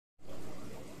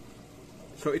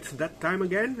So it's that time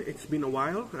again. It's been a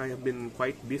while. I have been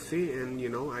quite busy, and you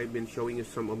know, I've been showing you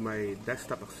some of my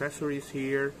desktop accessories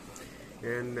here.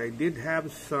 And I did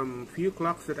have some few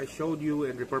clocks that I showed you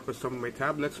and repurposed some of my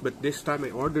tablets, but this time I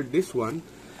ordered this one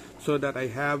so that I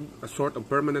have a sort of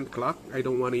permanent clock. I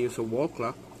don't want to use a wall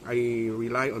clock. I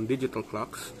rely on digital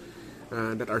clocks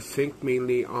that are synced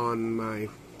mainly on my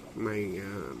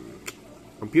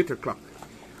computer clock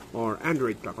or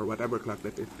Android clock or whatever clock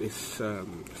that it is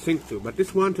synced to. But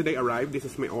this one today arrived. This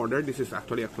is my order. This is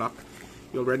actually a clock.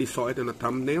 You already saw it in a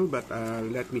thumbnail, but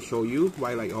let me show you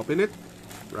while I open it.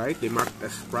 Right, they marked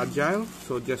as fragile,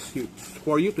 so just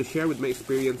for you to share with my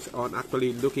experience on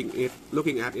actually looking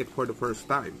at it for the first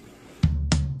time.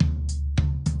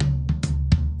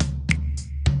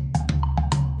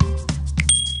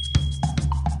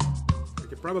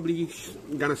 You're probably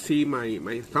gonna see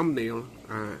my thumbnail,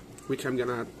 which I'm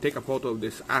gonna take a photo of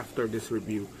this after this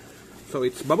review. So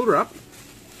it's bubble wrap,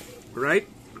 right?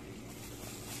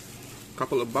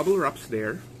 Couple of bubble wraps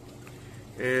there,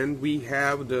 and we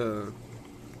have the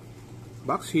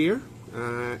box here.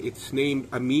 It's named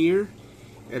Amir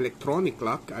electronic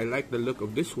clock. I like the look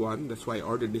of this one, that's why I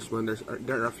ordered this one.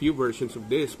 There are a few versions of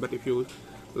this, but if you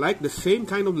like the same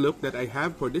kind of look that I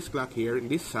have for this clock here in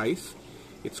this size,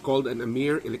 it's called an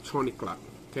Amir electronic clock.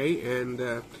 Okay, and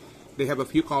they have a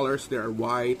few colors. There are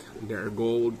white, there are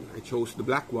gold. I chose the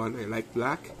black one. I like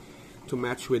black to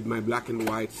match with my black and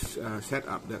white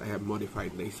setup that I have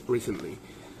modified recently.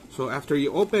 So after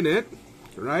you open it,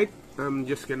 right, I'm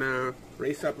just gonna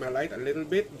raise up my light a little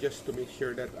bit just to make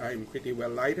sure that I'm pretty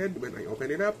well lighted when I open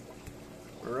it up.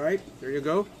 Alright, there you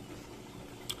go.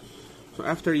 So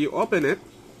after you open it,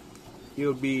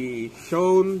 you'll be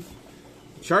shown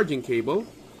charging cable,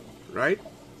 right?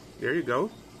 There you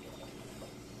go.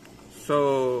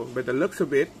 So by the looks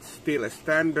of it, still a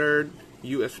standard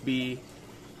USB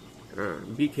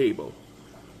B cable,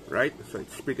 right? So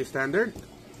it's pretty standard.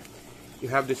 You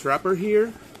have this wrapper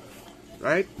here,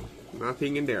 right?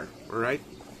 Nothing in there. Alright,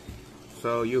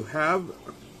 so you have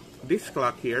this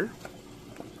clock here,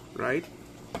 right?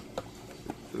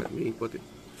 Let me put it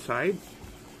aside.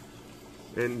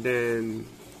 And then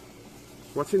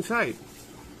what's inside?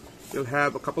 You'll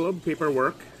have a couple of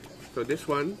paperwork. So this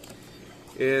one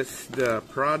is the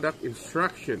product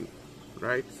instruction,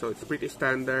 right? So it's pretty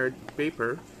standard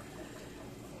paper.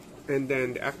 And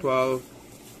then the actual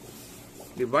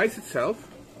device itself,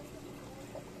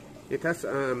 it has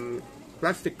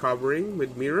plastic covering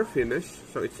with mirror finish,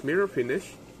 so it's mirror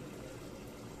finish,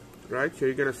 right? So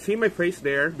you're gonna see my face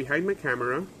there behind my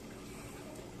camera.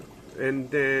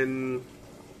 And then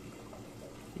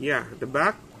yeah, the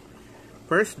back,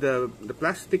 first the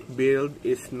plastic build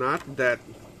is not that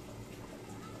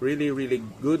really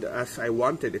good as I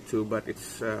wanted it to, but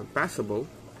it's passable.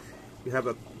 You have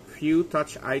a few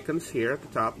touch icons here at the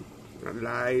top,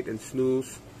 light and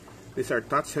snooze. These are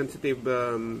touch sensitive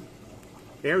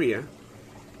area,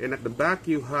 and at the back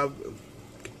you have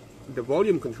the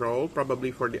volume control, probably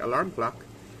for the alarm clock,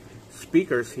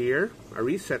 speakers here, a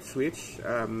reset switch,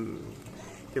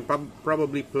 you can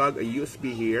probably plug a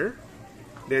USB here.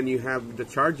 Then you have the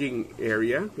charging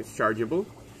area, it's chargeable,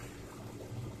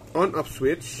 on off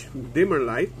switch, dimmer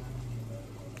light,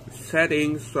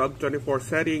 settings, sub 24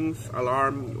 settings,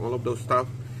 alarm, all of those stuff.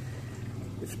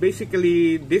 It's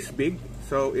basically this big,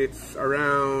 so it's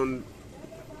around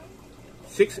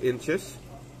 6 inches,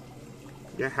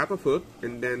 yeah, half a foot.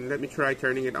 And then let me try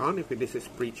turning it on if this is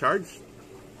pre-charged.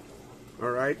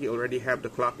 Alright, you already have the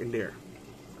clock in there.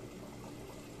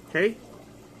 Okay,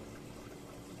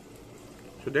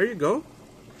 so there you go.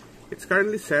 It's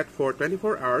currently set for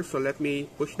 24 hours, so let me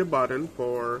push the button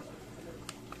for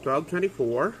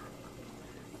 12:24.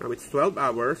 Now it's 12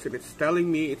 hours, and it's telling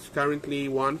me it's currently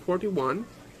 1:41,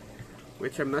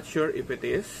 which I'm not sure if it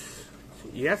is.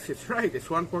 Yes, it's right, it's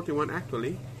 1:41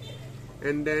 actually.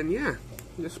 And then yeah,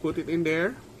 just put it in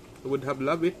there. I would have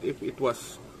loved it if it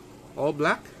was all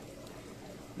black,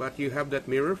 but you have that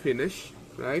mirror finish,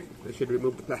 right? I should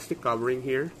remove the plastic covering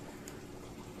here.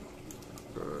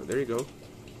 There you go.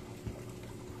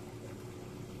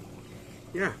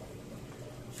 Yeah,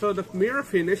 so the mirror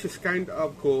finish is kind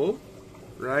of cool,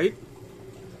 right?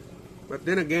 But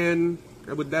then again,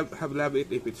 I would have loved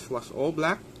it if it was all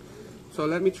black. So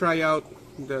let me try out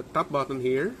the top button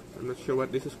here. I'm not sure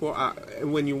what this is for.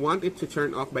 And when you want it to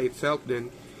turn off by itself,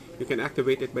 then you can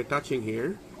activate it by touching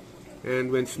here,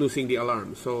 and when snoozing the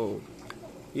alarm. So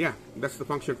yeah, that's the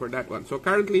function for that one. So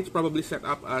currently it's probably set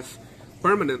up as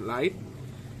permanent light.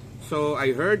 So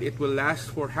I heard it will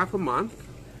last for half a month,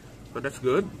 so that's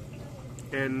good.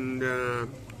 And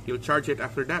you'll charge it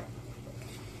after that.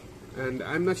 And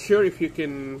I'm not sure if you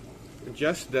can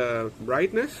adjust the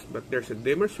brightness, but there's a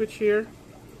dimmer switch here.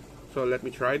 So let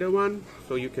me try the one.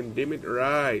 So you can dim it,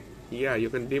 right? Yeah, you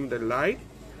can dim the light,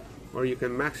 or you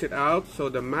can max it out. So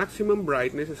the maximum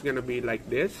brightness is gonna be like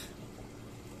this,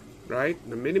 right?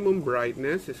 The minimum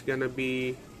brightness is gonna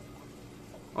be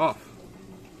off,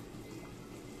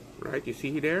 right? You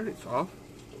see there, it's off,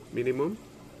 minimum.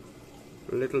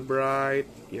 A little bright.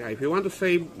 Yeah, if you want to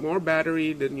save more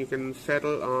battery, then you can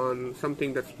settle on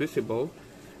something that's visible,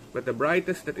 but the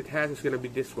brightest that it has is gonna be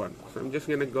this one. So I'm just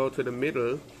gonna go to the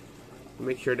middle to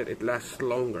make sure that it lasts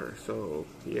longer. So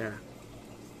yeah,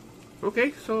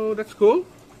 okay, so that's cool.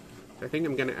 I think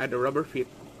I'm gonna add a rubber feet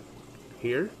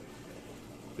here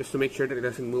just to make sure that it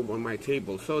doesn't move on my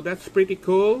table. So that's pretty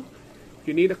cool. If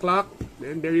you need a clock,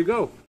 then there you go.